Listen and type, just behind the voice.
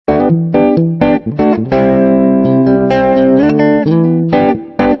Hi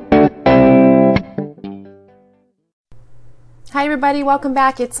everybody, welcome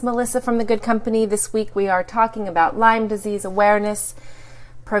back. It's Melissa from The Good Company. This week we are talking about Lyme disease awareness,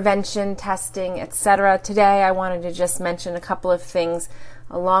 prevention, testing, etc. Today I wanted to just mention a couple of things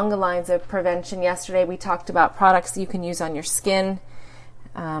along the lines of prevention. Yesterday we talked about products you can use on your skin.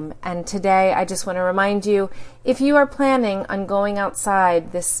 And today I just want to remind you, if you are planning on going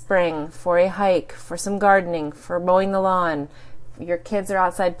outside this spring for a hike, for some gardening, for mowing the lawn, your kids are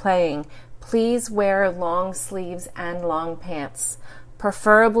outside playing, please wear long sleeves and long pants,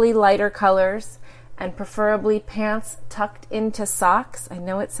 preferably lighter colors, and preferably pants tucked into socks. I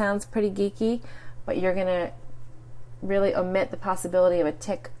know it sounds pretty geeky, but you're going to really omit the possibility of a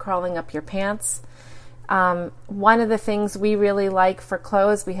tick crawling up your pants. One of the things we really like for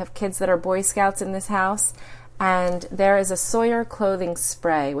clothes, we have kids that are Boy Scouts in this house, and there is a Sawyer clothing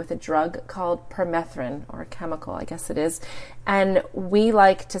spray with a drug called permethrin, or a chemical, I guess it is, and we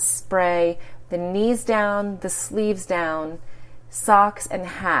like to spray the knees down, the sleeves down, socks and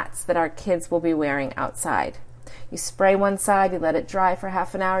hats that our kids will be wearing outside. You spray one side, you let it dry for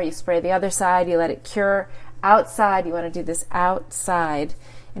half an hour, you spray the other side, you let it cure. Outside, you want to do this outside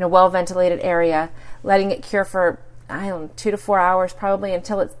in a well-ventilated area, letting it cure for, 2 to 4 hours probably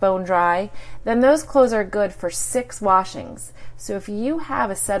until it's bone dry. Then those clothes are good for 6 washings. So if you have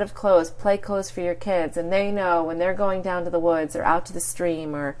a set of clothes, play clothes for your kids, and they know when they're going down to the woods or out to the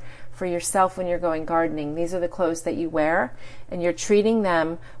stream, or for yourself when you're going gardening, these are the clothes that you wear, and you're treating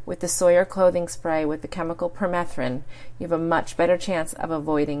them with the Sawyer clothing spray with the chemical permethrin, you have a much better chance of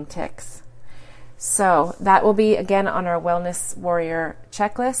avoiding ticks. So that will be, again, on our Wellness Warrior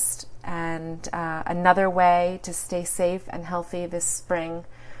checklist, and another way to stay safe and healthy this spring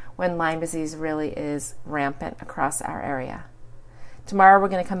when Lyme disease really is rampant across our area. Tomorrow we're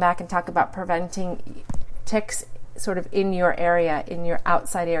going to come back and talk about preventing ticks sort of in your area, in your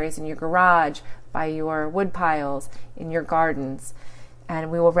outside areas, in your garage, by your wood piles, in your gardens. And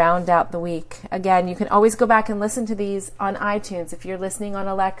we will round out the week. Again, you can always go back and listen to these on iTunes. If you're listening on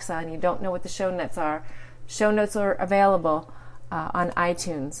Alexa and you don't know what the show notes are available on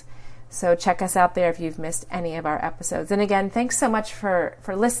iTunes. So check us out there if you've missed any of our episodes. And again, thanks so much for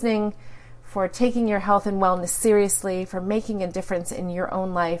listening, for taking your health and wellness seriously, for making a difference in your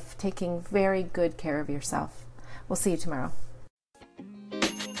own life, taking very good care of yourself. We'll see you tomorrow.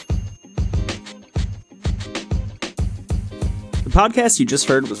 The podcast you just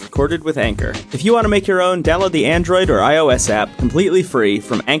heard was recorded with Anchor. If you want to make your own, download the Android or iOS app completely free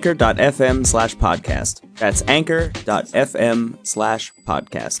from anchor.fm/podcast. That's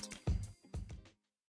anchor.fm/podcast.